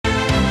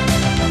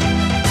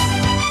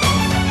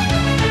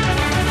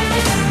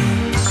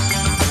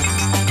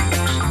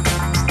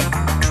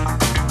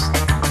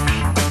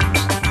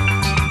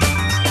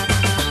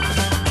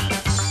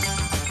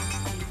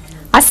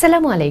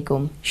আসসালামু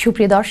আলাইকুম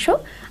সুপ্রিয় দর্শক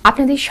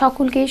আপনাদের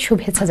সকলকে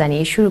শুভেচ্ছা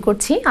জানিয়ে শুরু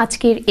করছি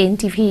আজকের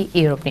এনটিভি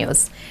ইউরোপ নিউজ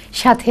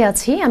সাথে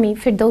আছি আমি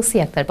ফেরদৌসী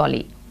আক্তার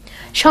পলি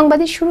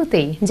সংবাদের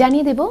শুরুতেই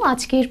জানিয়ে দেব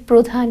আজকের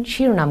প্রধান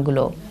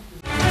শিরোনামগুলো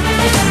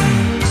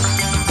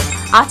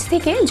আজ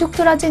থেকে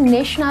যুক্তরাজ্যের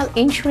ন্যাশনাল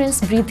ইন্স্যুরেন্স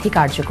বৃদ্ধি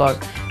কার্যকর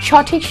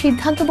সঠিক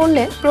সিদ্ধান্ত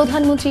বললেন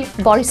প্রধানমন্ত্রী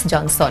বরিস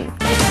জনসন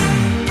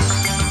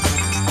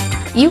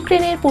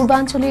ইউক্রেনের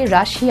পূর্বাঞ্চলে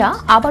রাশিয়া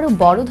আবারও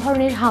বড়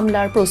ধরনের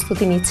হামলার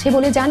প্রস্তুতি নিচ্ছে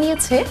বলে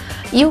জানিয়েছে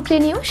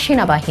ইউক্রেনীয়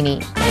সেনাবাহিনী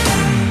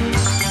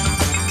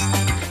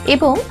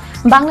এবং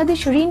বাংলাদেশ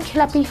ঋণ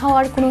খেলাপি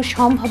হওয়ার কোনো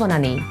সম্ভাবনা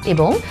নেই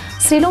এবং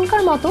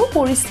শ্রীলঙ্কার মতো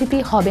পরিস্থিতি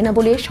হবে না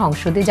বলে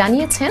সংসদে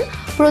জানিয়েছেন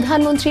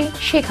প্রধানমন্ত্রী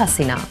শেখ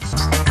হাসিনা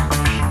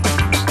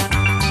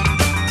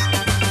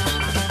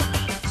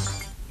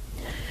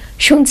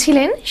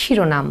শুনছিলেন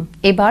শিরোনাম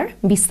এবার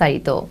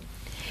বিস্তারিত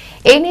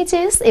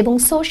এনএইচএস এবং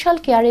সোশ্যাল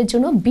কেয়ারের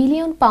জন্য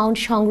বিলিয়ন পাউন্ড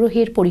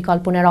সংগ্রহের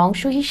পরিকল্পনার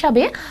অংশ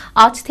হিসাবে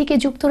আজ থেকে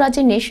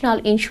যুক্তরাজ্যের ন্যাশনাল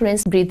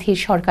ইন্স্যুরেন্স বৃদ্ধির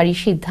সরকারি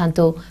সিদ্ধান্ত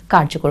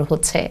কার্যকর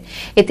হচ্ছে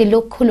এতে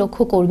লক্ষ লক্ষ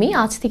কর্মী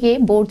আজ থেকে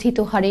বর্ধিত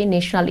হারে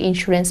ন্যাশনাল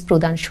ইন্স্যুরেন্স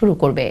প্রদান শুরু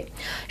করবে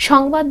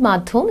সংবাদ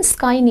মাধ্যম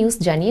স্কাই নিউজ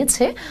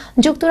জানিয়েছে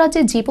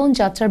যুক্তরাজ্যের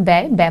জীবনযাত্রার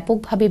ব্যয়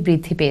ব্যাপকভাবে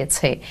বৃদ্ধি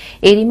পেয়েছে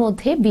এরই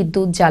মধ্যে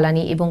বিদ্যুৎ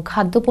জ্বালানি এবং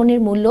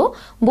খাদ্যপণ্যের মূল্য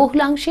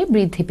বহুলাংশে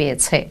বৃদ্ধি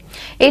পেয়েছে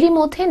এরই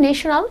মধ্যে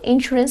ন্যাশনাল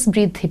ইন্স্যুরেন্স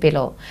বৃদ্ধি পেল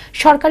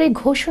সরকারের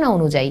ঘোষণা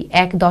অনুযায়ী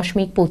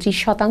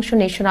 ১.২৫%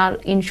 ন্যাশনাল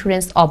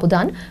ইন্স্যুরেন্স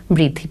অবদান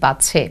বৃদ্ধি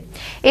পাচ্ছে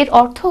এর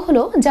অর্থ হল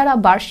যারা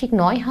বার্ষিক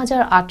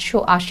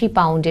 ৯,৮৮০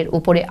 পাউন্ডের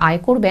উপরে আয়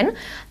করবেন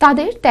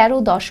তাদের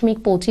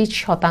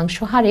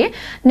 ১৩.২৫% হারে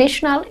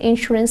ন্যাশনাল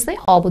ইন্স্যুরেন্সে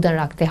অবদান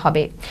রাখতে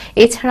হবে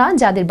এছাড়া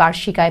যাদের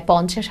বার্ষিক আয়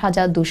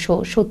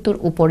 ৫০,২৭০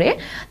 উপরে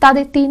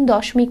তাদের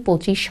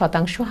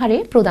 ৩.২৫% হারে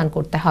প্রদান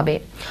করতে হবে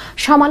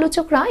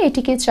সমালোচকরা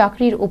এটিকে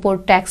চাকরির উপর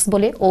ট্যাক্স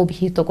বলে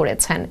অভিহিত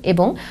করেছেন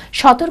এবং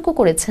সতর্ক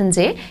করেছেন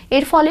যে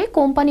এর ফলে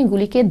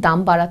কোম্পানিগুলিকে দাম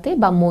বাড়াতে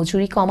বা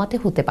মজুরি কমাতে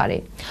হতে পারে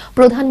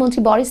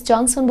প্রধানমন্ত্রী বরিস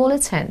জনসন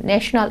বলেছেন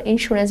ন্যাশনাল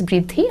ইন্স্যুরেন্স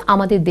বৃদ্ধি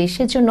আমাদের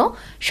দেশের জন্য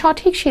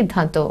সঠিক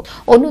সিদ্ধান্ত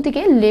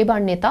অন্যদিকে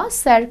লেবার নেতা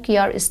স্যার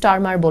কিয়ার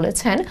স্টারমার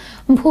বলেছেন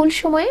ভুল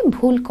সময়ে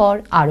ভুল কর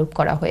আরোপ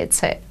করা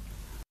হয়েছে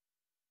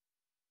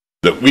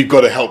Look, we've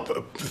got to help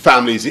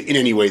families in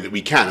any way that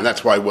we can, and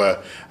that's why we're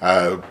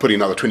putting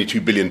another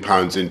 £22 billion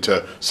into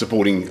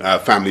supporting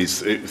families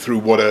through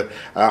what are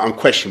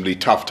unquestionably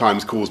tough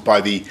times caused by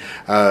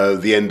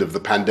the end of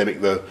the pandemic,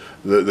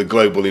 the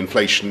global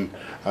inflation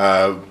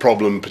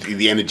problem,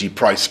 particularly the energy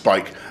price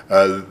spike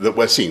that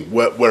we're seeing.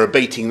 We're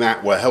abating that,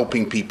 we're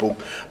helping people,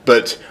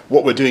 but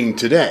what we're doing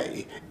today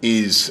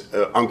is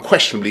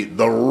unquestionably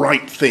the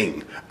right thing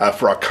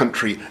for our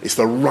country. It's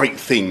the right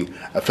thing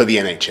for the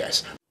NHS.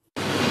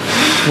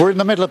 We're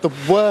in the middle of the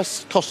worst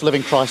cost of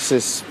living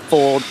crisis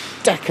for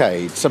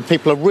decades and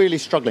people are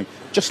really struggling.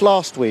 Just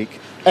last week,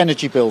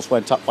 energy bills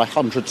went up by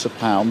hundreds of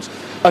pounds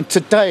and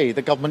today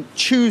the government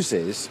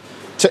chooses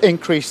to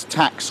increase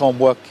tax on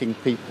working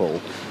people.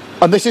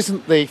 And this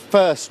isn't the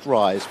first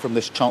rise from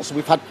this Chancellor.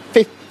 We've had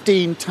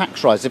 15 tax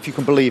rises, if you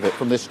can believe it,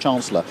 from this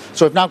Chancellor. So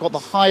we've now got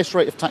the highest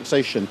rate of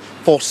taxation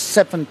for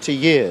 70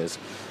 years.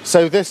 So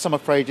this, I'm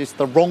afraid, is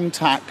the wrong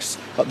tax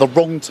at the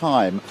wrong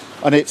time,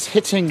 and it's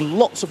hitting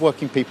lots of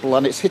working people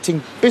and it's hitting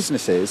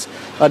businesses.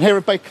 And here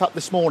at Bacup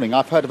this morning,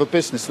 I've heard of a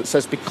business that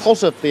says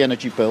because of the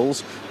energy bills,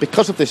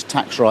 because of this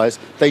tax rise,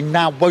 they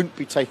now won't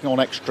be taking on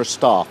extra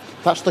staff.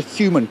 That's the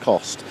human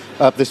cost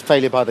of this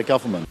failure by the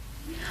government.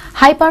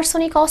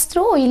 Hypersonic অস্ত্র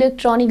ও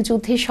electronic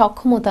যুদ্ধে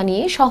সক্ষমতা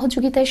নিয়ে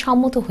সহযোগিতায়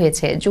সম্মত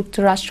হয়েছে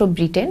যুক্তরাষ্ট্র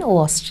Britain ও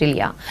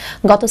Australia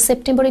গত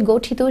সেপ্টেম্বরে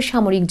গঠিত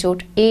সামরিক জোট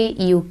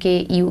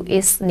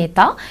AUKUS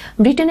নেতা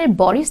ব্রিটেনের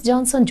বরিস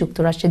জনসন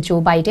যুক্তরাষ্ট্রের জো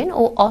বাইডেন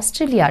ও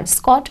অস্ট্রেলিয়ার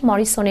স্কট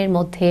মরিসনের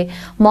মধ্যে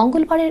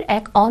মঙ্গলবারের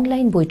এক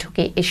অনলাইন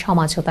বৈঠকে এ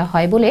সমঝোতা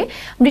হয় বলে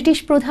ব্রিটিশ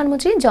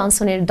প্রধানমন্ত্রী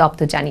জনসনের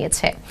দপ্তর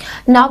জানিয়েছে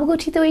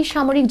নবগঠিত এই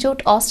সামরিক জোট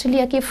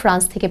অস্ট্রেলিয়াকে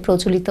ফ্রান্স থেকে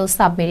প্রচলিত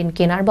সাবমেরিন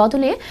কেনার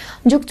বদলে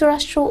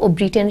যুক্তরাষ্ট্র ও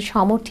ব্রিটেন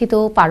সমর্থিত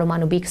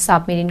পারমাণবিক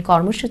সাবমেরিন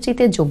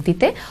কর্মসূচিতে যোগ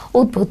দিতে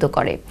উদ্বুদ্ধ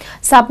করে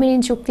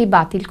সাবমেরিন চুক্তি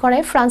বাতিল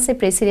করায় ফ্রান্সের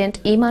প্রেসিডেন্ট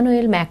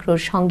ইমানুয়েল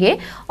ম্যাক্রোর সঙ্গে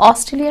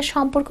অস্ট্রেলিয়ার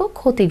সম্পর্ক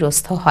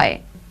ক্ষতিগ্রস্ত হয়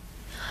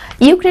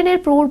ইউক্রেনের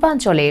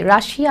পূর্বাঞ্চলে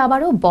রাশিয়া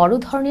আবারও বড়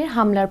ধরনের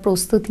হামলার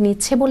প্রস্তুতি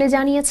নিচ্ছে বলে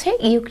জানিয়েছে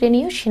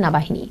ইউক্রেনীয়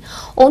সেনাবাহিনী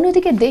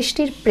অন্যদিকে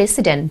দেশটির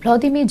প্রেসিডেন্ট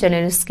ভ্লাদিমির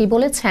জেলেনস্কি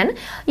বলেছেন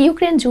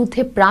ইউক্রেন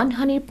যুদ্ধে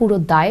প্রাণহানির পুরো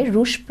দায়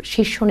রুশ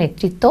শীর্ষ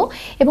নেতৃত্ব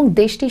এবং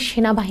দেশটির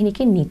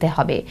সেনাবাহিনীকে নিতে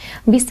হবে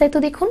বিস্তারিত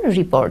দেখুন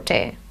রিপোর্টে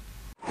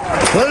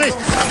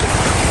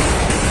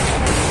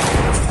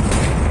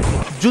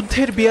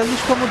যুদ্ধের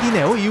 ৪২তম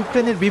দিনেও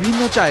ইউক্রেনের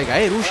বিভিন্ন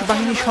জায়গায় রুশ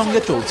বাহিনীর সঙ্গে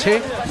চলছে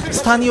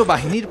স্থানীয়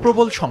বাহিনীর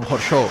প্রবল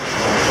সংঘর্ষ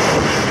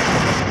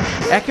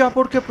একে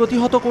অপরকে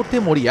প্রতিহত করতে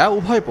মরিয়া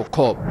উভয় পক্ষ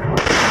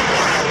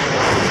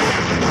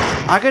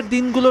আগের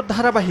দিনগুলোর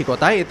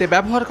ধারাবাহিকতায় এতে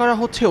ব্যবহার করা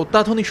হচ্ছে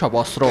অত্যাধুনিক সব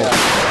অস্ত্র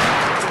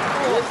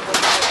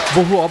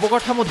বহু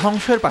অবকাঠামো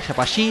ধ্বংসের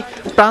পাশাপাশি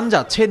প্রাণ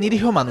যাচ্ছে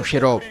নিরীহ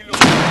মানুষেরও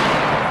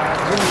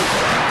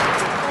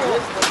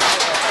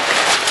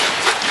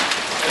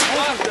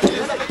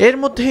এর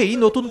মধ্যেই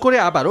নতুন করে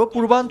আবারও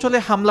পূর্বাঞ্চলে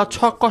হামলা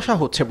ছক কষা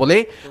হচ্ছে বলে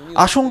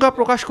আশঙ্কা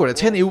প্রকাশ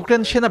করেছেন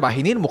ইউক্রেন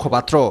সেনাবাহিনীর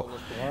মুখপাত্র।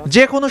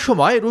 যে কোনো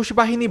সময় রুশ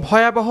বাহিনী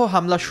ভয়াবহ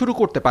হামলা শুরু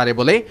করতে পারে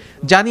বলে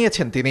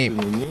জানিয়েছেন তিনি।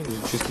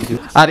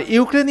 আর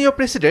ইউক্রেনীয়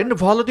প্রেসিডেন্ট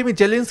ভলোদিমির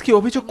জেলেনস্কি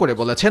অভিযোগ করে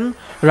বলেছেন,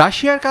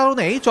 রাশিয়ার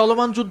কারণেই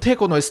চলমান যুদ্ধে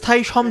কোনো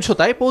স্থায়ী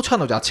সমঝোতায়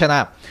পৌঁছানো যাচ্ছে না।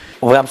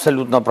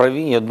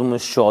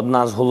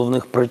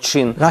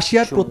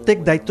 রাশিয়ার প্রত্যেক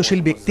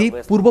দায়িত্বশীল ব্যক্তি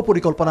পূর্ব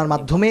পরিকল্পনার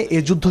মাধ্যমে এ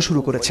যুদ্ধ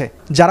শুরু করেছে।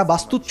 যারা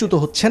বাস্তুচ্যুত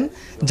হচ্ছেন,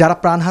 যারা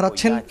প্রাণ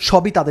হারাচ্ছেন,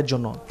 সবই তাদের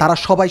জন্য। তারা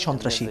সবাই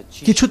সন্ত্রাসী,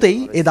 কিছুতেই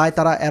এ দায়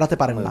তারা এড়াতে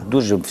পারেন না।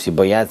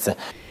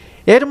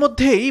 এর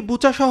মধ্যেই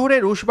বুচা শহরে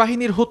রুশ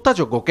বাহিনীর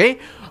হত্যাযজ্ঞকে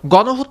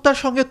গণহত্যার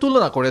সঙ্গে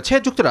তুলনা করেছে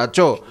যুক্তরাজ্য।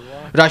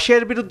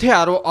 রাশিয়ার বিরুদ্ধে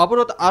আরও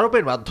অবরোধ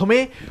আরোপের মাধ্যমে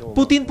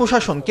পুতিন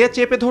প্রশাসনকে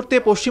চেপে ধরতে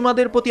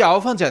পশ্চিমাদের প্রতি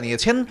আহ্বান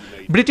জানিয়েছেন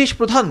ব্রিটিশ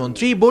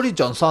প্রধানমন্ত্রী বরিস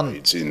জনসন।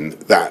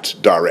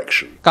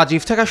 কাজী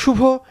ইফতেখার শুভ,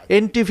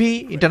 NTV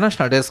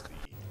ইন্টারন্যাশনাল ডেস্ক।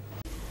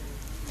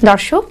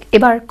 দর্শক,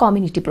 এবার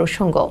কমিউনিটি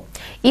প্রসঙ্গ।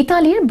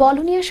 ইতালির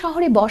বলোনিয়া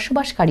শহরে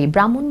বসবাসকারী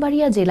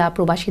ব্রাহ্মণবাড়িয়া জেলা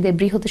প্রবাসীদের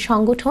বৃহৎ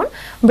সংগঠন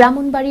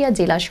ব্রাহ্মণবাড়িয়া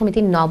জেলা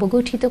সমিতির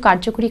নবগঠিত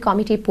কার্যকরী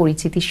কমিটির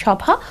পরিচিতি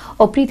সভা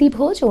ও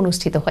প্রীতিভোজ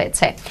অনুষ্ঠিত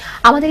হয়েছে।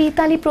 আমাদের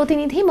ইতালি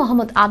প্রতিনিধি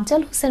মোহাম্মদ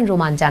আফজাল হোসেন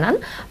রোমান জানান,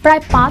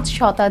 প্রায় 5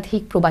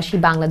 শতাধিক প্রবাসী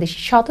বাংলাদেশি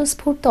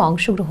স্বতঃস্ফূর্ত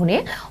অংশগ্রহণে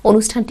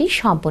অনুষ্ঠানটি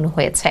সম্পন্ন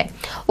হয়েছে।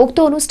 উক্ত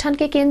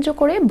অনুষ্ঠানকে কেন্দ্র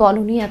করে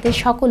বলোনিয়াতে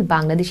সকল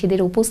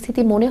বাংলাদেশিদের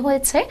উপস্থিতি মনে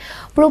হয়েছে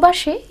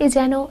প্রবাসে এ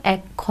যেন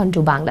এক খণ্ড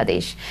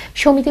বাংলাদেশ।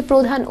 সমিতি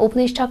প্রধান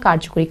উপদেষ্টা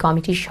কার্যকরী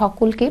কমিটির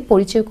সকলকে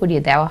পরিচয়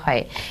করিয়ে দেওয়া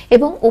হয়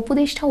এবং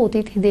উপদেষ্টা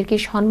অতিথিদেরকে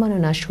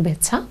সম্মাননা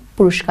শুভেচ্ছা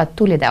পুরস্কার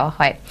তুলে দেওয়া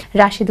হয়।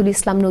 রাশিদুল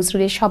ইসলাম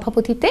নজরুলের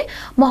সভাপতিত্বে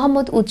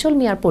মোহাম্মদ উজ্জ্বল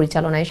মিয়ার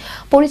পরিচালনায়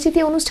পরিচিতি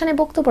অনুষ্ঠানে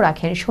বক্তব্য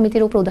রাখেন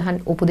সমিতির প্রধান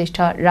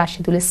উপদেষ্টা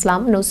রাশিদুল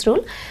ইসলাম নজরুল,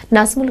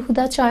 নাজমুল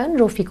হুদা চয়ন,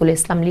 রফিকুল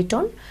ইসলাম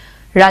লিটন,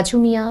 রাজু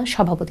মিয়া,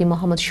 সভাপতি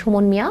মোহাম্মদ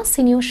সুমন মিয়া,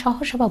 সিনিয়র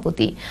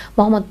সহসভাপতি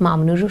মোহাম্মদ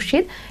মামুনুর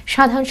রশিদ,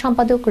 সাধারণ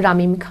সম্পাদক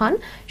রামিম খান,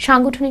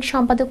 সাংগঠনিক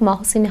সম্পাদক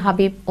মহসিন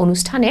হাবিব।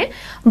 অনুষ্ঠানে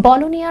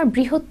বলোনিয়ার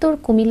বৃহত্তর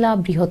কুমিল্লা,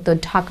 বৃহত্তর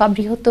ঢাকা,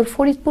 বৃহত্তর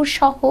ফরিদপুর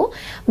সহ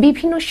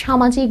বিভিন্ন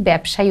সামাজিক,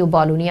 ব্যবসায়ী ও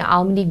বলোনিয়া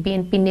আওয়ামী লীগ,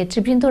 বিএনপির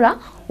নেতৃবৃন্দরা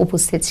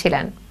উপস্থিত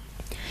ছিলেন।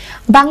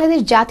 বাংলাদেশ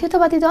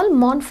জাতীয়তাবাদী দল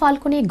মন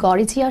ফাল্গুনী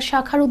গড়েজিয়া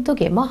শাখার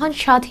উদ্যোগে মহান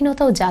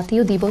স্বাধীনতা ও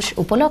জাতীয় দিবস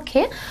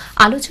উপলক্ষে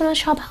আলোচনা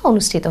সভা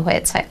অনুষ্ঠিত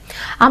হয়েছে।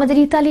 আমাদের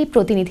ইতালি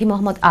প্রতিনিধি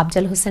মোহাম্মদ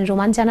আফজাল হোসেন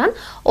রোমান জানান,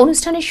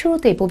 অনুষ্ঠানের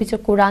শুরুতে পবিত্র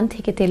কোরআন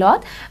থেকে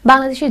তেলাওয়াত,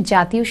 বাংলাদেশের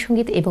জাতীয়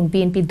সঙ্গীত এবং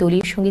বিএনপির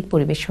দলীয় সঙ্গীত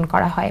পরিবেশন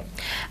করা হয়।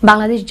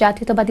 বাংলাদেশ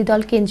জাতীয়তাবাদী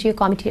দল কেন্দ্রীয়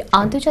কমিটির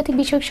আন্তর্জাতিক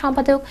বিষয়ক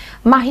সম্পাদক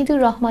মাহিদুর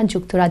রহমান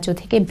যুক্তরাজ্য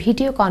থেকে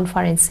ভিডিও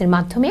কনফারেন্সের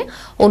মাধ্যমে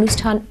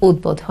অনুষ্ঠান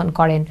উদ্বোধন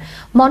করেন।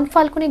 মন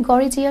ফাল্গুনী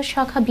গড়েজিয়া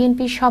শাখা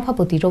বিএনপির সভাপতি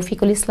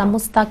রফিকুল ইসলাম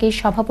মোস্তাকের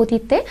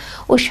সভাপতিত্বে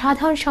ও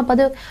সাধারণ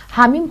সম্পাদক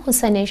হামিম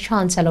হোসেনের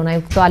সঞ্চালনায়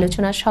উক্ত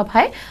আলোচনা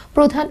সভায়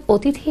প্রধান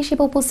অতিথি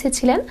হিসেবে উপস্থিত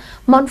ছিলেন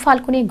মন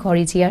ফাল্গুনী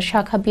গড়েজিয়া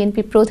শাখা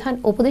বিএনপির প্রধান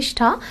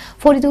উপদেষ্টা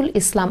ফরিদুল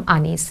ইসলাম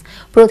আনিস,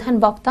 প্রধান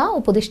বক্তা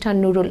উপদেষ্টা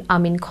নুরুল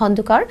আমিন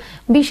খন্দকার,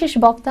 বিশেষ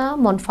বক্তা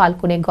মন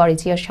ফাল্গুনী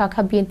গড়েজিয়া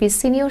শাখা বিএনপির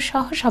সিনিয়র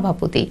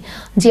সহসভাপতি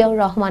জিয়াউর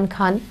রহমান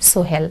খান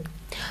সোহেল।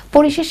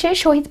 পরিশেষে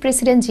শহীদ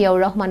প্রেসিডেন্ট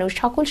জিয়াউর রহমান ও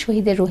সকল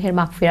শহীদের রুহের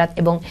মাগফিরাত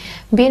এবং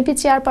বিএনপি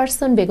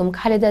চেয়ারপারসন বেগম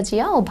খালেদা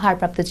জিয়া ও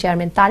ভারপ্রাপ্ত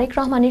চেয়ারম্যান তারেক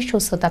রহমানের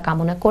সুস্থতা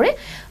কামনা করে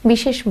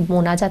বিশেষ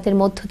মোনাজাতের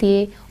মধ্য দিয়ে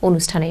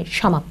অনুষ্ঠানের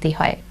সমাপ্তি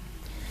হয়।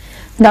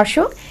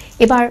 দর্শক,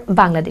 এবার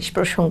বাংলাদেশ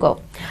প্রসঙ্গ।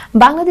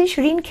 বাংলাদেশ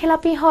ঋণ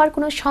খেলাপি হওয়ার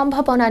কোনো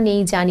সম্ভাবনা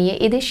নেই জানিয়ে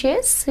এদেশে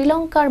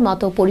শ্রীলঙ্কার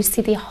মতো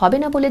পরিস্থিতি হবে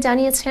না বলে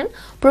জানিয়েছেন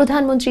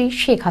প্রধানমন্ত্রী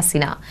শেখ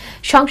হাসিনা।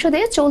 সংসদে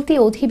চলতি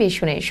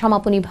অধিবেশনে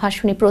সমাপনী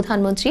ভাষণে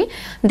প্রধানমন্ত্রী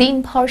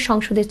দিনভর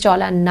সংসদে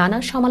চলা নানা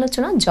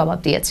সমালোচনার জবাব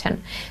দিয়েছেন।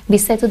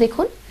 বিস্তারিত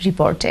দেখুন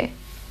রিপোর্টে।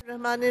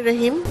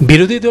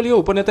 বিরোধী দলীয়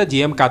উপনেতা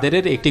জিএম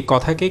কাদেরের একটি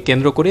কথাকে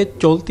কেন্দ্র করে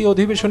চলতি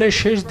অধিবেশনের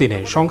শেষ দিনে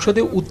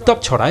সংসদে উত্তাপ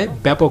ছড়ায়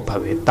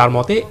ব্যাপকভাবে। তার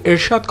মতে,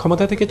 এরশাদ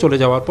ক্ষমতা থেকে চলে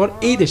যাওয়ার পর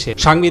এই দেশে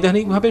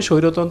সাংবিধানিকভাবে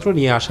স্বৈরতন্ত্র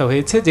নিয়ে আসা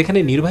হয়েছে, যেখানে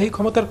নির্বাহী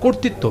ক্ষমতার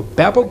কর্তৃত্ব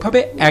ব্যাপকভাবে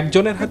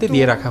একজনের হাতে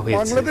দিয়ে রাখা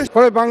হয়েছে।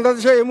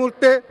 বাংলাদেশে এই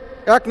মুহূর্তে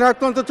এক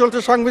নায়কতন্ত্র চলছে,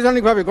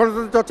 সাংবিধানিকভাবে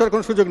গণতন্ত্র চর্চার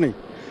কোনো সুযোগ নেই।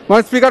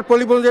 স্পিকার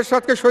পলিবল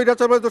এরশাদকে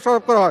স্বৈরাচার বলে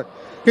দোষারোপ করা হয়,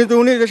 কিন্তু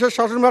উনি দেশের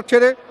শাসনভার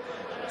ছেড়ে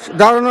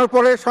দাঁড়ানোর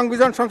পরে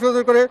সংবিধান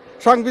সংশোধন করে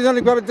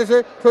সাংবিধানিকভাবে দেশে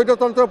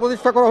স্বৈরতন্ত্র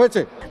প্রতিষ্ঠা করা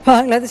হয়েছে।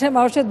 বাংলাদেশের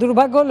মানুষের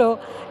দুর্ভাগ্য হলো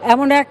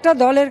এমন একটা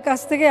দলের কাছ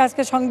থেকে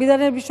আজকে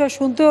সংবিধানের বিষয়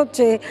শুনতে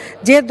হচ্ছে,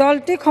 যে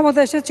দলটি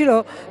ক্ষমতা এসেছিল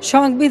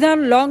সংবিধান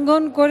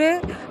লঙ্ঘন করে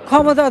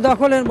ক্ষমতা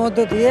দখলের মধ্য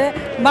দিয়ে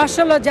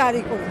মার্শাল ল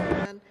জারি করে।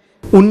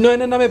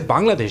 উন্নয়নের নামে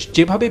বাংলাদেশ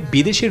যেভাবে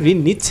বিদেশি ঋণ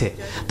নিচ্ছে,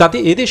 তাতে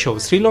এদেশেও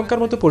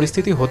শ্রীলঙ্কার মতো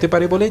পরিস্থিতি হতে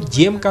পারে বলে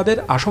জিএম কাদের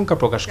আশঙ্কা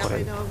প্রকাশ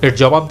করেন। এর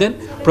জবাব দেন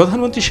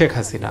প্রধানমন্ত্রী শেখ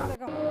হাসিনা।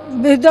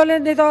 বিরোধী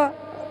দলের নেতা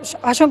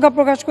আশঙ্কা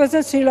প্রকাশ করেছে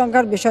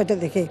শ্রীলঙ্কার বিষয়টা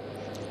দেখে,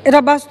 এটা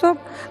বাস্তব।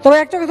 তবে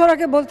একটা কথা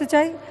ওনাকে বলতে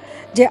চাই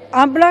যে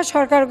আমরা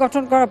সরকার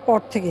গঠন করার পর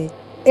থেকে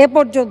এ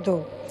পর্যন্ত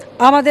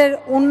আমাদের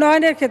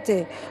উন্নয়নের ক্ষেত্রে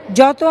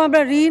যত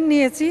আমরা ঋণ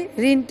নিয়েছি,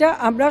 ঋণটা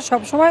আমরা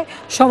সবসময়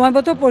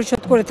সময়মতো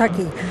পরিশোধ করে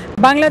থাকি।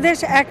 বাংলাদেশ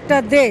একটা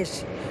দেশ,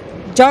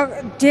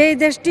 যেই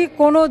দেশটি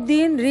কোনো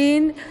দিন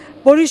ঋণ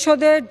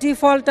পরিশোধের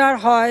ডিফল্টার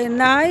হয়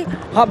নাই,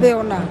 হবেও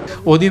না।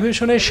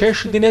 অধিবেশনের শেষ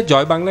দিনে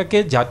জয় বাংলাকে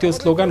জাতীয়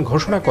স্লোগান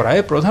ঘোষণা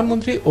করায়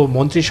প্রধানমন্ত্রী ও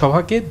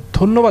মন্ত্রিসভাকে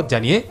ধন্যবাদ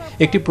জানিয়ে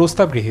একটি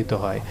প্রস্তাব গৃহীত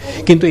হয়,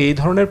 কিন্তু এই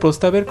ধরনের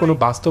প্রস্তাবের কোনো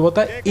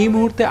বাস্তবতা এই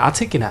মুহূর্তে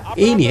আছে কিনা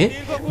এই নিয়ে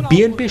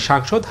বিএনপির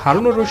সাংসদ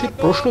হারুনুর রশিদ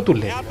প্রশ্ন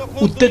তুললে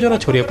উত্তেজনা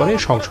ছড়িয়ে পড়ে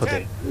সংসদে।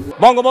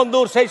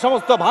 বঙ্গবন্ধুর সেই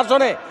সমস্ত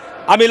ভাষণে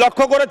আমি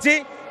লক্ষ্য করেছি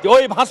যে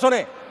ওই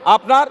ভাষণে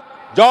আপনার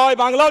জয়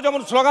বাংলাও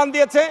যেমন স্লোগান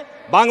দিয়েছে,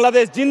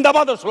 বাংলাদেশ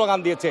জিন্দাবাদও স্লোগান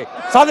দিয়েছে,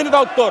 স্বাধীনতা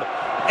উত্তর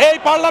এই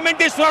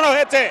পার্লামেন্টে শোনানো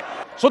হয়েছে।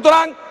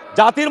 সুতরাং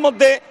জাতির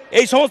মধ্যে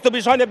এই সমস্ত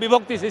বিষয় নিয়ে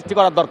বিভক্তি সৃষ্টি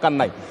করার দরকার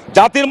নাই।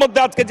 জাতির মধ্যে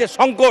আজকে যে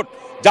সংকট,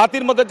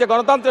 জাতির মধ্যে যে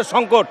গণতন্ত্রের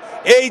সংকট,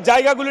 এই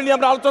জায়গাগুলি নিয়ে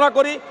আমরা আলোচনা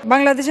করি।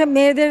 বাংলাদেশে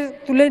মেয়েদের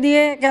তুলে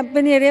নিয়ে ক্যাম্পে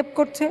নিয়ে রেপ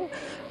করছে,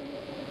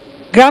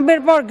 গ্রামের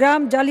পর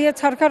গ্রাম জ্বালিয়ে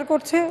ছারখার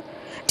করছে।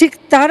 ঠিক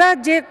তারা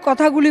যে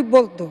কথাগুলি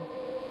বলতো,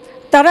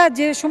 তারা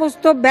যে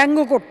সমস্ত ব্যঙ্গ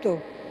করত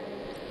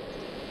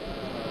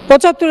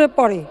 ৭৫-এর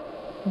পরে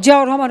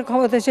জিয়াউর রহমান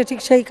ক্ষমতা এসে ঠিক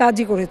সেই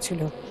কাজই করেছিল।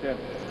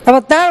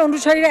 আবার তার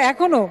অনুসারীরা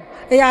এখনও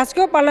এই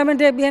আজকেও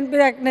পার্লামেন্টে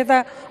বিএনপির এক নেতা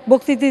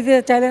বক্তৃতা দিতে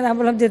চাইলেন, আমি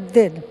বললাম যে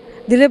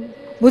দিলে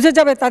বুঝে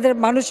যাবে তাদের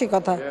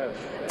মানসিকতা।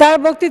 তার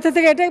বক্তৃতা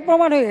থেকে এটাই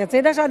প্রমাণ হয়ে গেছে,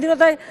 এটা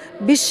স্বাধীনতায়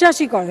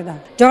বিশ্বাসই করে না।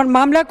 যখন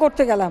মামলা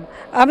করতে গেলাম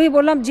আমি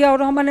বললাম জিয়াউর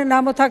রহমানের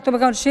নামও থাকতে হবে,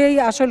 কারণ সেই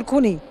আসল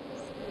খুনি।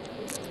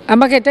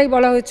 আমাকে এটাই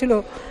বলা হয়েছিল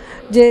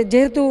যে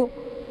যেহেতু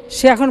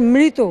সে এখন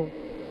মৃত,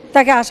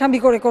 তাকে আসামি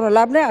করে কোনো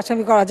লাভ নেই,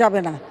 আসামি করা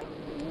যাবে না।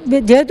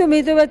 যেহেতু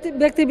মৃত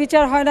ব্যক্তি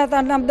বিচার হয় না,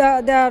 তার নাম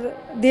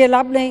দিয়ে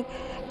লাভ নেই।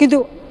 কিন্তু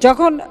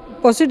যখন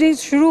প্রসিডিংস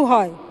শুরু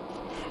হয়,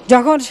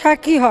 যখন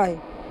সাক্ষী হয়,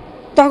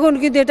 তখন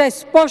কিন্তু এটা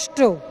স্পষ্ট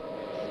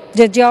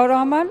যে জিয়াউর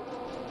রহমান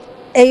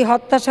এই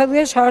হত্যার সাথে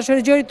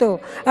সরাসরি জড়িত।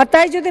 আর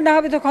তাই যদি না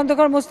হবে তো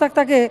খন্দকার মোস্তাক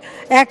তাকে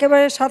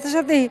একেবারে সাথে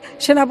সাথেই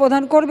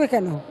সেনাপ্রধান করবে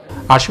কেন?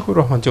 Ashikur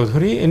Rahman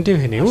Chowdhury,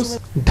 NTV news,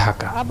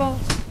 Dhaka.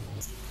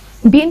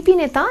 BNP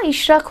নেতা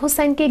ইশরাক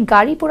হোসেনকে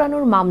গাড়ি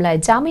পোড়ানোর মামলায়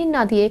জামিন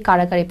না দিয়ে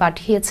কারাগারে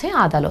পাঠিয়েছে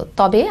আদালত।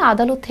 তবে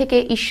আদালত থেকে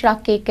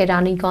ইশরাককে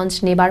কেরানীগঞ্জ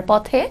নেবার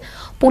পথে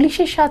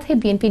পুলিশের সাথে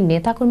বিএনপির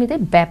নেতাকর্মীদের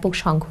ব্যাপক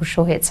সংঘর্ষ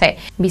হয়েছে।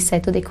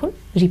 বিস্তারিত দেখুন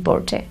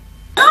রিপোর্টে।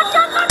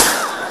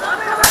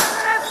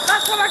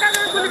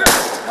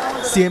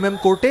 সিএমএম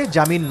কোর্টে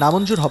জামিন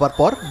নামঞ্জুর হবার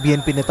পর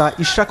বিএনপি নেতা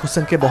ইশরাক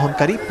হোসেনকে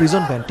বহনকারী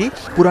প্রিজন ভ্যানটি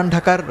পুরান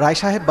ঢাকার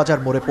রায়সাহেব বাজার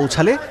মোড়ে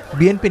পৌঁছালে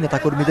বিএনপি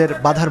নেতাকর্মীদের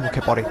বাধার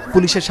মুখে পড়ে।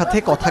 পুলিশের সাথে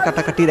কথা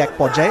কাটাকাটির এক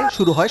পর্যায়ে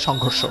শুরু হয়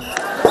সংঘর্ষ।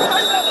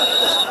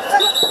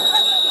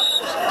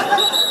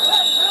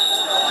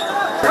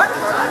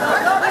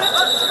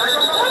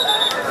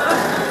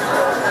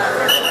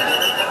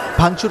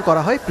 ভাঙচুর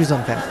করা হয়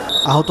প্রিজন ভ্যান,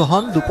 আহত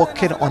হন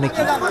দুপক্ষের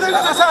অনেকেই।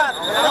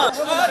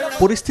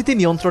 পরিস্থিতি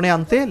নিয়ন্ত্রণে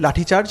আনতে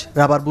লাঠিচার্জ,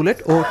 রাবার বুলেট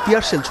ও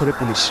টিয়ার শেল ছোড়ে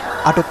পুলিশ।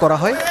 আটক করা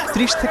হয়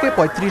 ৩০ থেকে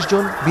 ৩৫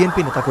 জন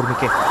বিএনপি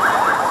নেতাকর্মীকে।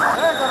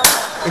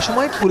 এ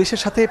সময়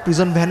পুলিশের সাথে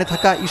প্রিজন ভ্যানে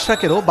থাকা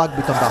ইশরাকেরও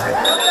বাকবিতণ্ডা হয়।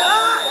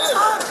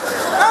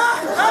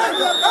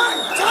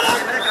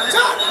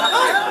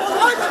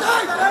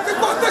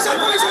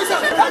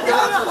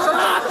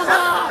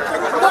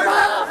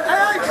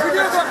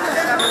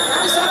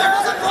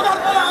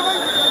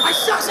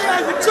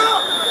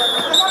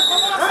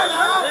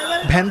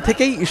 ভ্যান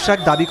থেকেই ইশরাক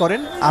দাবি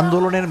করেন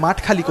আন্দোলনের মাঠ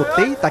খালি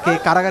করতেই তাকে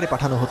কারাগারে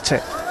পাঠানো হচ্ছে।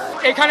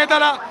 এখানে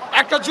তারা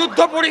একটা যুদ্ধ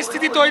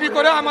পরিস্থিতি তৈরি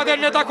করে আমাদের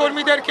নেতা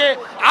কর্মীদেরকে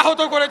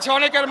আহত করেছে,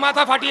 অনেকের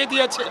মাথা ফাটিয়ে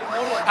দিয়েছে।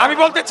 আমি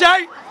বলতে চাই,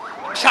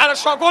 সারা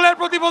সকলের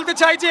প্রতি বলতে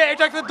চাই যে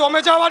এটাকে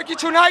দমে যাওয়ার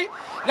কিছু নাই।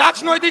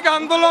 রাজনৈতিক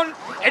আন্দোলন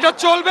এটা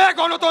চলবে,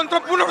 গণতন্ত্র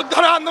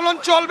পুনরুদ্ধারের আন্দোলন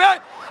চলবে।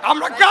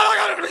 আমরা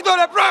কারাগারের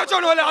ভিতরে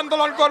প্রয়োজন হলে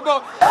আন্দোলন করব।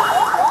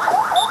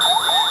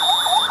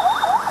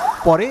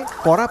 পরে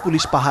কড়া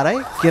পুলিশ পাহারায়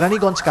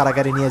কেরানীগঞ্জ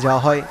কারাগারে নিয়ে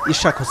যাওয়া হয়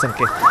ইশরাক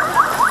হোসেনকে।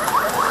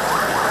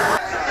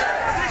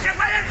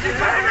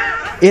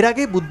 এর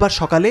আগে বুধবার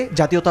সকালে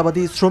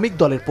জাতীয়তাবাদী শ্রমিক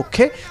দলের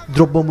পক্ষে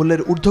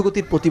দ্রব্যমূল্যের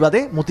ঊর্ধ্বগতির প্রতিবাদে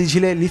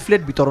মতিঝিলে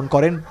লিফলেট বিতরণ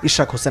করেন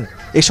ইশরাক হোসেন।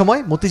 এ সময়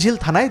মতিঝিল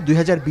থানায়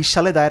 ২০২০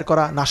 সালে দায়ের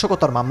করা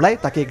নাশকতার মামলায়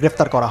তাকে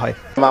গ্রেফতার করা হয়।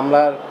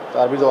 মামলার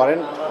তার বিরুদ্ধে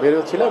ওয়ারেন্ট বের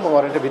হচ্ছিল এবং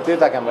ওয়ারেন্টের ভিত্তিতে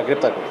তাকে আমরা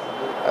গ্রেফতার করি।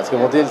 আজকে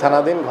মতিঝিল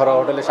থানাধীন ঘরোয়া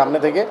হোটেলের সামনে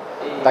থেকে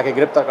তাকে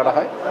গ্রেপ্তার করা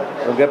হয়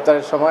এবং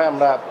গ্রেপ্তারের সময়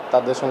আমরা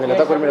তাদের সঙ্গে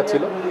নেতাকর্মীরা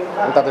ছিল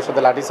এবং তাদের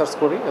সাথে লাঠিচার্জ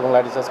করি এবং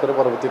লাঠিচার্জ করে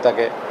পরবর্তী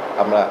তাকে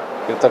আমরা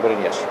গ্রেপ্তার করে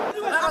নিয়ে আসি।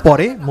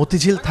 পরে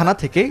মতিঝিল থানা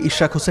থেকে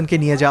ইশরাক হোসেনকে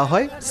নিয়ে যাওয়া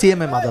হয়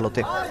সিএমএম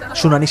আদালতে।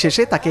 শুনানি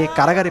শেষে তাকে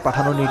কারাগারে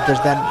পাঠানোর নির্দেশ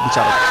দেন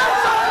বিচারক।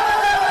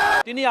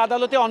 তিনি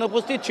আদালতে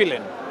অনুপস্থিত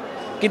ছিলেন,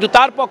 কিন্তু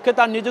তার পক্ষে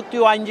তার নিযুক্ত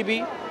আইনজীবী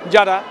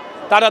যারা,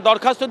 তারা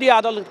দরখাস্ত দিয়ে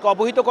আদালতকে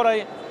অবহিত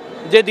করায়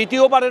যে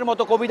দ্বিতীয়বারের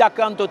মতো কোভিড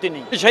আক্রান্ত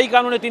তিনি, সেই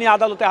কারণে তিনি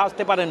আদালতে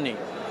আসতে পারেননি।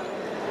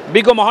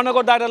 বিজ্ঞ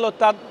মহানগর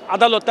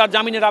আদালত তার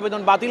জামিনের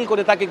আবেদন বাতিল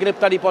করে তাকে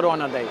গ্রেপ্তারি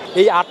পরোয়ানা দেয়।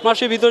 এই ৮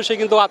 মাসের ভিতরে সে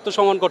কিন্তু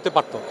আত্মসমর্পণ করতে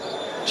পারত,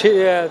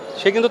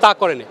 সে কিন্তু তা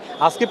করেনি।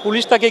 আজকে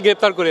পুলিশ তাকে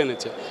গ্রেপ্তার করে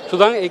এনেছে,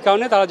 সুতরাং এই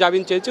কারণে তারা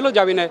জামিন চেয়েছিল,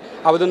 জামিনে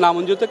আবেদন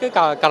নামঞ্জুর থেকে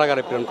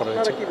কারাগারে প্রেরণ করা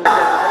হয়েছে।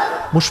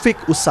 মুশফিক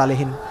উস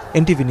সালেহিন,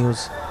 এনটিভি নিউজ,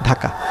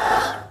 ঢাকা।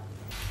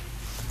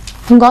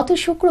 গত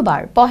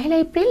শুক্রবার 1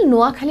 এপ্রিল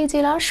নোয়াখালী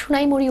জেলার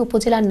সোনাইমুড়ি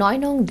উপজেলার 9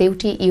 নং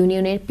দেউটি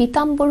ইউনিয়নের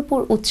পিতাম্বরপুর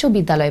উচ্চ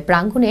বিদ্যালয়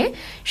প্রাঙ্গণে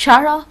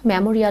সারা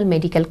মেমোরিয়াল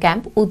মেডিকেল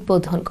ক্যাম্প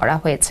উদ্বোধন করা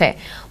হয়েছে।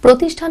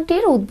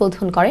 প্রতিষ্ঠানটির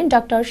উদ্বোধন করেন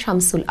ডক্টর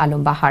শামসুল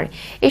আলম বাহার।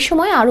 এ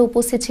সময় আরও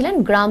উপস্থিত ছিলেন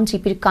গ্রাম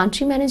জিপির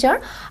কান্ট্রি ম্যানেজার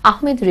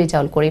আহমেদ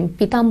রেজাউল করিম,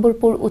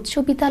 পিতাম্বরপুর উচ্চ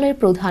বিদ্যালয়ের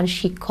প্রধান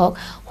শিক্ষক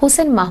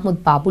হোসেন মাহমুদ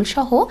বাবুল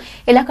সহ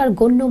এলাকার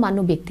গণ্যমান্য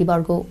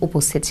ব্যক্তিবর্গ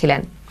উপস্থিত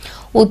ছিলেন।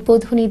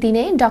 উদ্বোধনী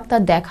দিনে ডাক্তার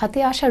দেখাতে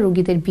আসা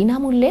রোগীদের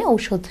বিনামূল্যে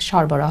ঔষধ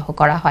সরবরাহ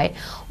করা হয়।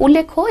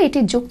 উল্লেখ্য, এটি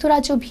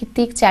যুক্তরাজ্য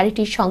ভিত্তিক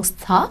চ্যারিটি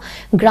সংস্থা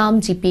গ্রাম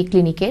জিপি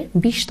ক্লিনিকের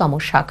 20তম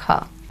শাখা।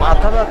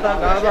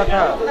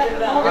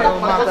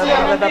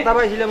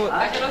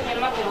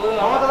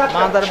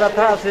 মাথার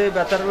ব্যথা আছে,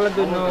 ব্যথার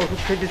জন্য ওষুধ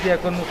খেতেছি,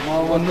 এখন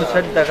অন্য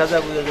সাইড দেখা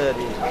যায়, বোঝা যায়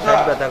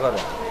সাইড ব্যথা করে।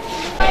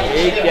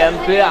 এই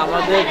ক্যাম্পে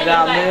আমাদের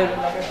গ্রামের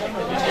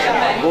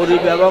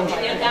গরিব এবং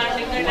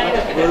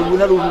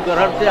গরিবগুলোর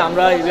উপকারার্থে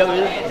আমরা এইভাবে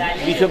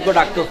বিশেষজ্ঞ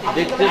ডাক্তার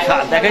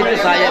দেখাইতে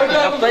চাই।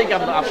 সাপ্তাহিক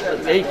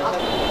এই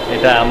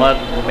এটা আমার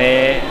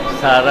মেয়ে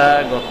সারা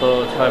গত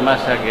 6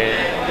 মাস আগে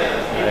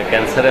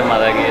ক্যান্সারে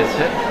মারা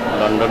গিয়েছে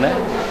লন্ডনে।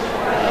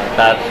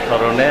 তার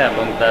স্মরণে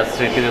এবং তার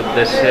স্মৃতির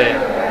উদ্দেশ্যে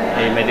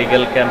এই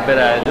মেডিকেল ক্যাম্পের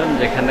আয়োজন,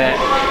 যেখানে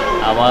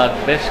আমার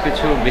বেশ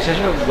কিছু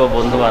বিশেষজ্ঞ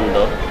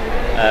বন্ধুবান্ধব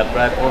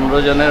প্রায় 15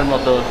 জনের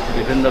মতো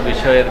বিভিন্ন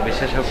বিষয়ের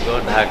বিশেষজ্ঞ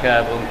ঢাকা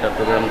এবং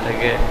চট্টগ্রাম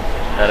থেকে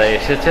তারা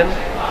এসেছেন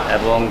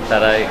এবং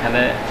তারা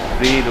এখানে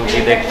ফ্রি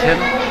রোগী দেখছেন।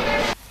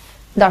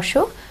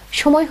 দর্শক,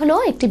 সময় হলো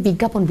একটি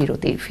বিজ্ঞাপন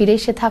বিরতির। ফিরে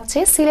এসে থাকছে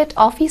সিলেট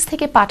অফিস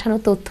থেকে পাঠানো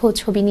তথ্য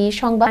ছবি নিয়ে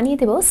সংবাদ। নিয়ে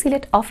দেব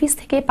সিলেট অফিস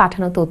থেকে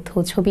পাঠানো তথ্য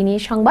ছবি নিয়ে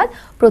সংবাদ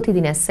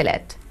প্রতিদিনের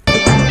সিলেট।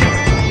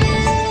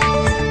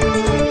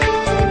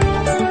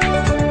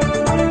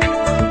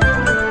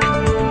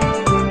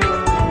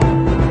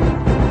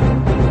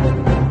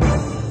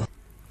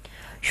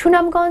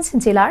 সুনামগঞ্জ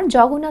জেলার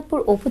জগন্নাথপুর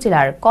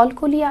উপজেলার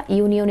কলকলিয়া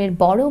ইউনিয়নের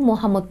বড়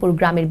মোহাম্মদপুর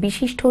গ্রামের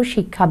বিশিষ্ট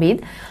শিক্ষাবিদ,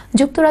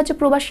 যুক্তরাজ্য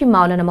প্রবাসী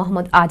মাওলানা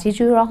মোহাম্মদ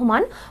আজিজুর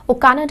রহমান ও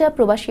কানাডা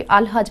প্রবাসী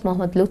আল-হজ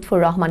মোহাম্মদ লুৎফুর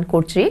রহমান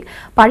কর্তৃক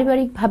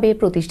পারিবারিকভাবে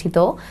প্রতিষ্ঠিত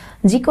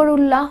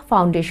জিকরুল্লাহ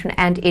ফাউন্ডেশন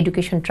অ্যান্ড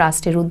এডুকেশন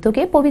ট্রাস্টের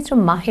উদ্যোগে পবিত্র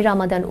মাহে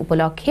রমাদান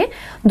উপলক্ষে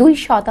 2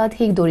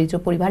 শতাধিক দরিদ্র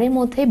পরিবারের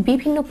মধ্যে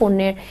বিভিন্ন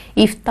পণ্যের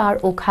ইফতার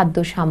ও খাদ্য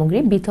সামগ্রী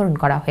বিতরণ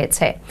করা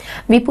হয়েছে।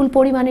 বিপুল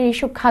পরিমাণের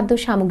এসব খাদ্য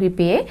সামগ্রী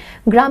পেয়ে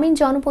গ্রামীণ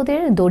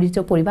জনপদের দরিদ্র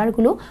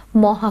পরিবারগুলো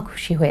মহা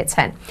খুশি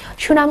হয়েছেন।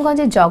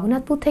 সুনামগঞ্জের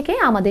জগন্নাথপুর থেকে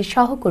আমাদের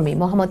সহকর্মী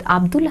মোহাম্মদ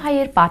আব্দুল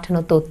হাইয়ের পাঠানো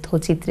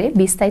তথ্যচিত্রে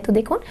বিস্তারিত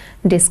দেখুন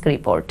ডেস্ক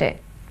রিপোর্টে।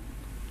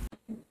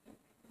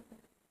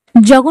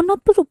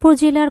 জগন্নাথপুর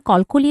উপজেলার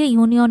কলকলিয়া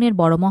ইউনিয়নের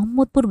বড়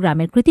মোহাম্মদপুর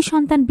গ্রামের কৃতি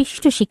সন্তান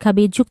বিশিষ্ট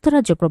শিক্ষাবিদ,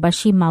 যুক্তরাজ্য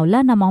প্রবাসী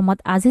মাওলানা মোহাম্মদ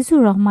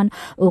আজিজুর রহমান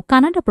ও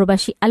কানাডা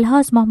প্রবাসী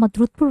আল-হজ মোহাম্মদ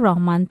লুৎফুর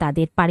রহমান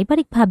তাদের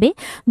পারিবারিকভাবে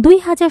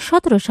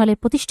 2017 সালে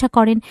প্রতিষ্ঠা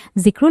করেন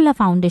Zikrullah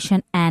foundation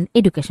and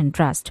education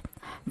trust.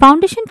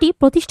 ফাউন্ডেশনটি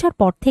প্রতিষ্ঠার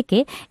পর থেকে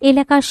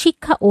এলাকার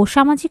শিক্ষা ও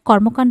সামাজিক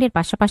কর্মকাণ্ডের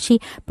পাশাপাশি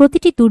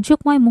প্রতিটি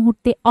দুর্যোগময়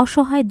মুহূর্তে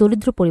অসহায়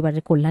দরিদ্র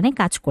পরিবারের কল্যাণে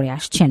কাজ করে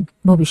আসছেন।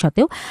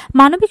 ভবিষ্যতেও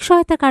মানবিক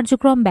সহায়তা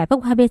কার্যক্রম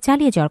ব্যাপকভাবে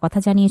চালিয়ে যাওয়ার কথা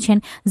জানিয়েছেন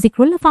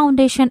জিকরুল্লাহ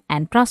ফাউন্ডেশন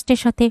অ্যান্ড ট্রাস্টের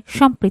সাথে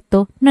সম্পৃক্ত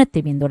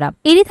নেতৃবৃন্দরা।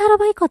 এরই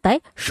ধারাবাহিকতায়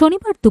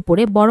শনিবার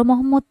দুপুরে বড়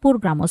মোহাম্মদপুর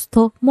গ্রামস্থ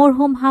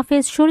মরহুম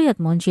হাফেজ শরীয়ত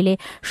মঞ্জিলে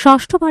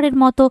ষষ্ঠবারের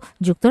মতো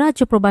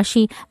যুক্তরাজ্য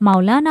প্রবাসী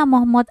মাওলানা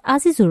মোহাম্মদ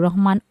আজিজুর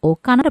রহমান ও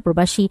কানাডা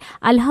প্রবাসী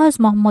আল-হজ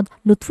মোহাম্মদ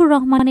লুৎফুর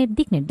রহমানের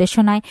দিক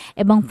নির্দেশনায়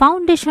এবং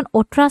ফাউন্ডেশন ও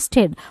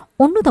ট্রাস্টের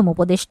অন্যতম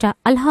উপদেষ্টা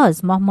আল-হজ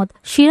মোহাম্মদ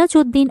সিরাজ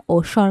উদ্দিন ও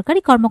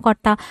সরকারি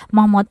কর্মকর্তা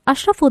মোহাম্মদ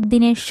আশরাফ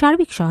উদ্দিনের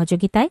সার্বিক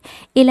সহযোগিতায়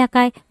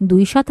এলাকায়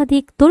 2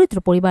 শতাধিক দরিদ্র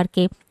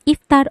পরিবারকে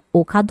ইফতার ও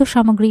খাদ্য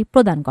সামগ্রী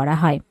প্রদান করা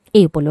হয়।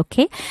 এই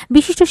উপলক্ষে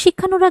বিশিষ্ট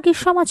শিক্ষানুরাগী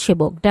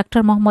সমাজসেবক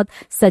ডাক্তার মোহাম্মদ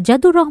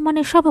সাজ্জাদুর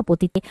রহমানের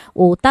সভাপতিত্বে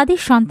ও তাদের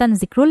সন্তান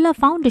জিকরুল্লাহ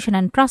ফাউন্ডেশন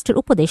অ্যান্ড ট্রাস্টের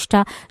উপদেষ্টা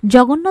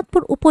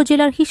জগন্নাথপুর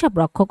উপজেলার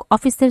হিসাবরক্ষক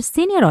অফিসের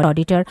সিনিয়র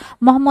অডিটর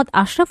মোহাম্মদ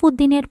আশরাফ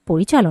উদ্দিনের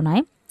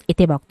পরিচালনায়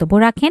এতে বক্তব্য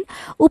রাখেন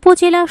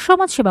উপজেলা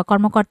সমাজসেবা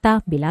কর্মকর্তা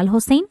বিলাল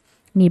হোসেন,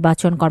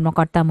 নির্বাচন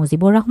কর্মকর্তা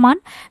মুজিবুর রহমান,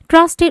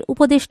 ট্রাস্টের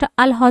উপদেষ্টা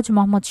আল-হজ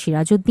মোহাম্মদ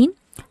সিরাজ উদ্দিন,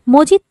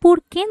 মজিদপুর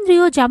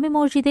কেন্দ্রীয় জামে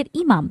মসজিদের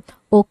ইমাম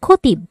ও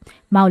খতিব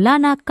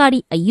মাওলানা কারি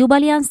আইয়ুব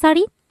আলী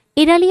আনসারি,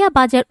 এরালিয়া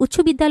বাজার উচ্চ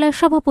বিদ্যালয়ের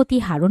সভাপতি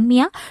হারুন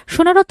মিয়া,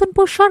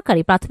 সোনারতনপুর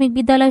সরকারি প্রাথমিক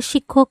বিদ্যালয়ের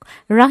শিক্ষক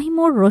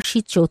রাহিমুর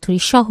রশিদ চৌধুরী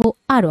সহ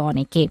আরও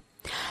অনেকে।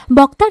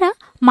 বক্তারা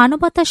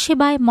মানবতার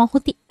সেবায়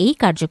মহতি এই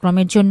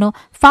কার্যক্রমের জন্য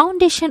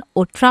ফাউন্ডেশন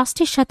ও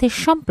ট্রাস্টের সাথে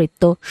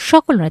সম্পৃক্ত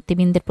সকল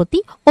নেতৃবৃন্দের প্রতি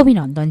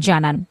অভিনন্দন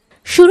জানান।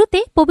 শুরুতে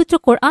পবিত্র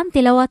কোরআন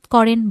তেলাওয়াত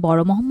করেন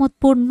বড়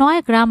মোহাম্মদপুর 9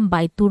 গ্রাম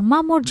বাইতুর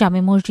মামুর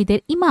জামে মসজিদের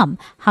ইমাম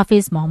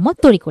হাফিজ মোহাম্মদ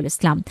তরিকুল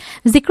ইসলাম।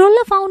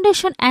 জিকরুল্লাহ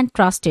ফাউন্ডেশন অ্যান্ড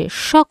ট্রাস্টের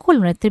সকল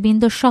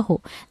নেতৃবৃন্দ সহ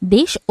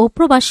দেশ ও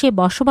প্রবাসে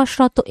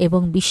বসবাসরত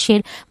এবং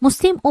বিশ্বের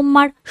মুসলিম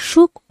উম্মার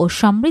সুখ ও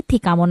সমৃদ্ধি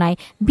কামনায়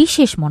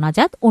বিশেষ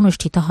মোনাজাত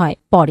অনুষ্ঠিত হয়।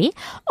 পরে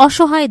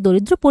অসহায়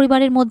দরিদ্র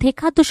পরিবারের মধ্যে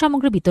খাদ্য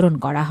সামগ্রী বিতরণ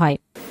করা হয়।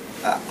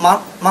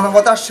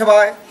 মানবতার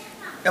সেবায়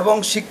এবং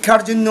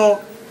শিক্ষার জন্য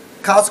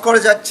কাজ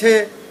করে যাচ্ছে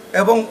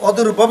এবং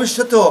অদূর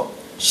ভবিষ্যতেও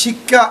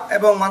শিক্ষা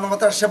এবং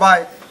মানবতার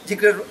সেবায়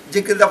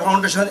জিকরুল্লাহ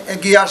ফাউন্ডেশন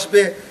এগিয়ে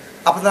আসবে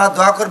আপনারা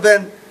দোয়া করবেন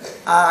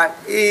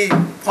এই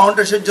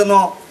ফাউন্ডেশনের জন্য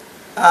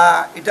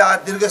এটা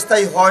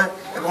দীর্ঘস্থায়ী হয়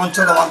এবং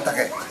চলমান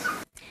থাকে।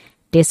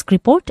 Desk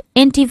report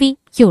NTV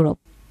Europe.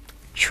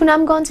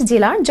 Sunamganj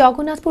জেলার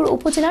জগন্নাথপুর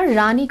উপজেলার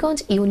রানীগঞ্জ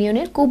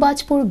ইউনিয়নের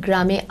কুবাজপুর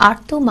গ্রামে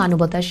আর্ত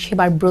মানবতার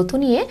সেবার ব্রত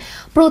নিয়ে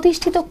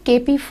প্রতিষ্ঠিত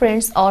কেপি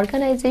ফ্রেন্ডস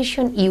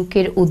অর্গানাইজেশন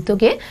ইউকের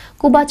উদ্যোগে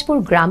কুবাজপুর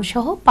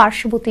গ্রামসহ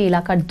পার্শ্ববর্তী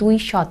এলাকার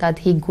 2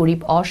 শতাধিক গরিব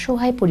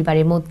অসহায়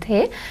পরিবারের মধ্যে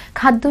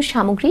খাদ্য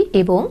সামগ্রী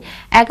এবং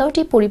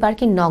 11টি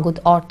পরিবারকে নগদ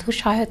অর্থ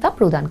সহায়তা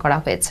প্রদান করা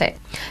হয়েছে।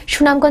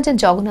 সুনামগঞ্জের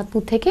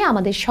জগন্নাথপুর থেকে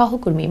আমাদের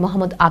সহকর্মী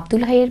মোহাম্মদ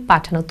আব্দুল হাইয়ের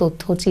পাঠানো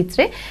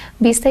তথ্যচিত্রে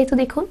বিস্তারিত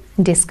দেখুন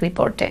ডেস্ক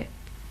রিপোর্টে।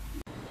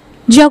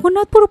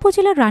 জগন্নাথপুর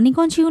উপজেলার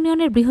রানীগঞ্জ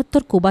ইউনিয়নের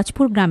বৃহত্তর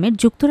কুবাজপুর গ্রামের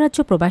যুক্তরাজ্য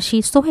প্রবাসী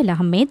সোহেল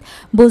আহমেদ,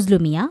 বজলু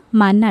মিয়া,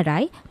 মান্না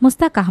রায়,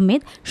 মুস্তাক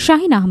আহমেদ,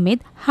 শাহিন আহমেদ,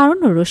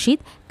 হারুনুর রশিদ,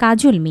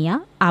 কাজল মিয়া,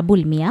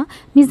 আবুল মিয়া,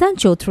 মিজান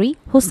চৌধুরী,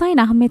 হোসাইন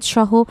আহমেদ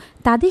সহ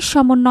তাদের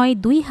সমন্বয়ে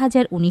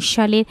 2019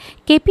 সালের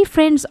কেপি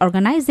ফ্রেন্ডস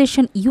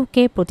অর্গানাইজেশন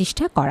ইউকে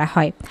প্রতিষ্ঠা করা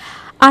হয়।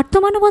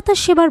 আর্তমানবতার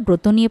সেবার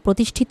ব্রত নিয়ে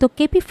প্রতিষ্ঠিত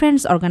কেপি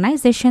ফ্রেন্ডস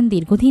অর্গানাইজেশন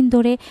দীর্ঘদিন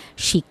ধরে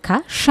শিক্ষা,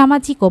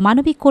 সামাজিক ও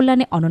মানবিক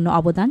কল্যাণে অনন্য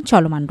অবদান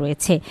চলমান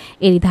রয়েছে।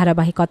 এরই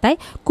ধারাবাহিকতায়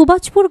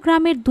কুবাজপুর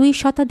গ্রামের 2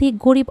 শতাধিক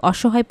গরিব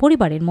অসহায়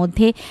পরিবারের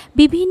মধ্যে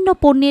বিভিন্ন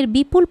পণ্যের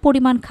বিপুল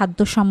পরিমাণ খাদ্য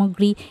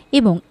সামগ্রী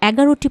এবং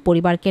 11টি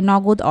পরিবারকে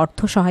নগদ অর্থ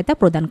সহায়তা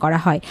প্রদান করা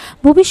হয়।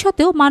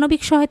 ভবিষ্যতেও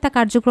মানবিক সহায়তা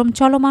কার্যক্রম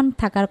চলমান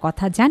থাকার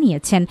কথা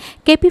জানিয়েছেন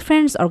কেপি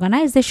ফ্রেন্ডস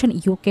অর্গানাইজেশন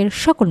ইউকের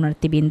সকল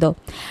নেতৃবৃন্দ।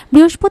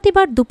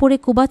 বৃহস্পতিবার দুপুরে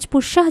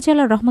কুবাজপুর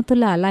শাহজালাল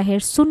রহমতুল্লাহ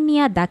আল্লাহের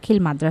সুন্নিয়া দাখিল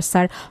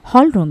মাদ্রাসার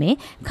হলরুমে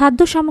খাদ্য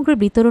সামগ্রী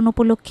বিতরণ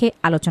উপলক্ষে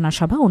আলোচনা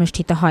সভা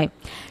অনুষ্ঠিত হয়।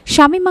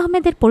 শামীম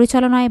আহমেদের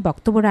পরিচালনায়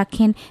বক্তব্য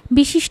রাখেন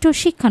বিশিষ্ট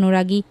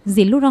শিক্ষানুরাগী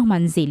জিল্লুর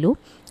রহমান জিলু,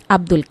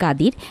 আব্দুল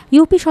কাদির,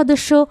 ইউপি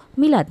সদস্য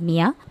মিলাদ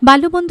মিয়া,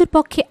 বাল্যবন্ধুর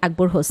পক্ষে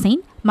আকবর হোসেন,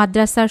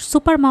 মাদ্রাসার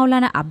সুপার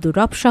মাওলানা আব্দুর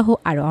রব সহ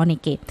আরও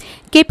অনেকে।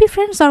 কেপি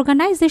ফ্রেন্ডস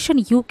অর্গানাইজেশন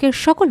ইউকের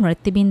সকল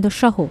নেতৃবৃন্দ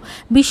সহ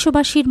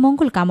বিশ্ববাসীর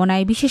মঙ্গল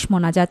কামনায় বিশেষ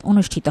মোনাজাত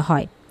অনুষ্ঠিত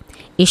হয়।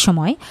 এ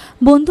সময়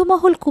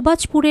বন্ধুমহল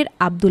কুবাজপুরের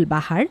আব্দুল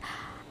বাহার,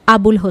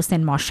 আবুল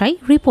হোসেন মশাই,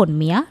 রিপন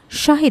মিয়া,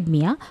 শাহেদ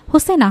মিয়া,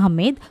 হোসেন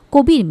আহমেদ,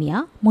 কবির মিয়া,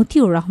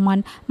 মতিউর রহমান,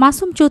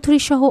 মাসুম চৌধুরী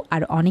সহ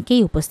আর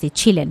অনেকেই উপস্থিত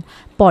ছিলেন।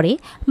 পরে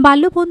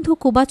বাল্যবন্ধু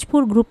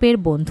কুবাজপুর গ্রুপের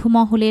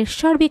বন্ধুমহলের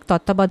সার্বিক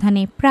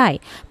তত্ত্বাবধানে প্রায়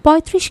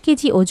 35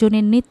 কেজি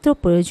ওজনের নিত্য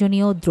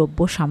প্রয়োজনীয় দ্রব্য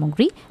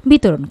সামগ্রী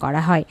বিতরণ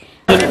করা হয়।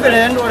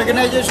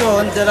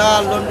 অর্গানাইজেশন যারা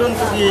লন্ডন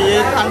থেকে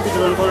এই ত্রাণ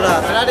বিতরণ করলা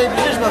তারা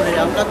বিশেষভাবে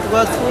আমরা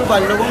কুবাজপুর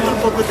বাল্যবন্ধুর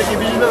পক্ষ থেকে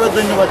বিশেষভাবে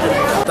ধন্যবাদ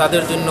জানাই।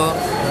 তাদের জন্য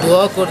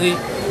দোয়া করি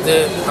যে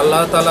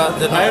আল্লাহ তাআলা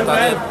যেন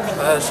তাদের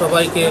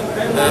সবাইকে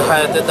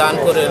হায়াতে দান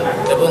করেন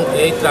এবং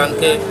এই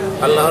ত্রাণকে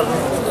আল্লাহর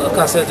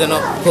কাছে যেন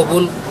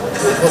কবুল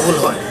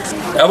হয়।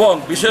 এবং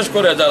বিশেষ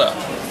করে যারা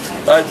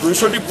প্রায়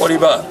 200টি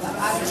পরিবার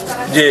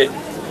যে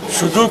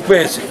সুযোগ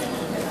পেয়েছে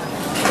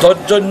তার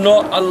জন্য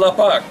আল্লাহ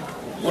পাক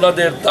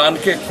ওনাদের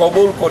দানকে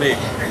কবুল করে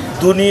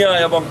দুনিয়া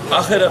এবং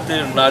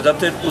আখিরাতের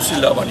নাজাতের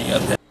উসিলা বানিয়ে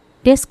দেন।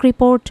 Desk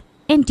report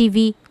NTV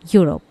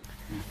Europe.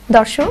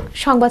 দর্শক,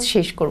 সংবাদ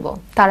শেষ করব,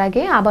 তার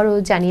আগে আবারও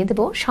জানিয়ে দেব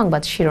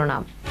সংবাদ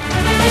শিরোনাম।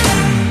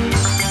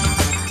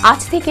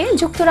 আজ থেকে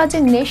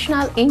যুক্তরাজ্যের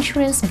ন্যাশনাল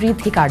ইন্স্যুরেন্স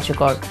বৃদ্ধি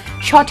কার্যকর,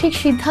 সঠিক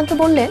সিদ্ধান্ত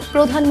বললেন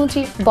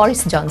প্রধানমন্ত্রী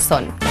বরিস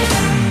জনসন।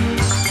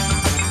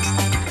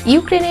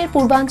 ইউক্রেনের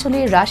পূর্বাঞ্চলে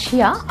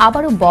রাশিয়া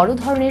আবারও বড়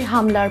ধরনের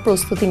হামলার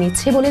প্রস্তুতি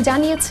নিচ্ছে বলে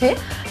জানিয়েছে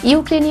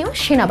ইউক্রেনীয়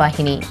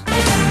সেনাবাহিনী।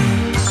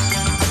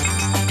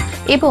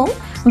 এবং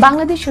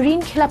বাংলাদেশ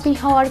ঋণ খেলাপি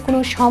হওয়ার কোনো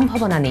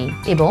সম্ভাবনা নেই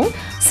এবং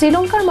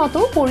শ্রীলঙ্কার মতো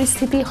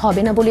পরিস্থিতি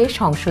হবে না বলে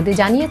সংসদে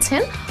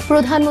জানিয়েছেন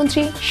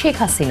প্রধানমন্ত্রী শেখ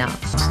হাসিনা।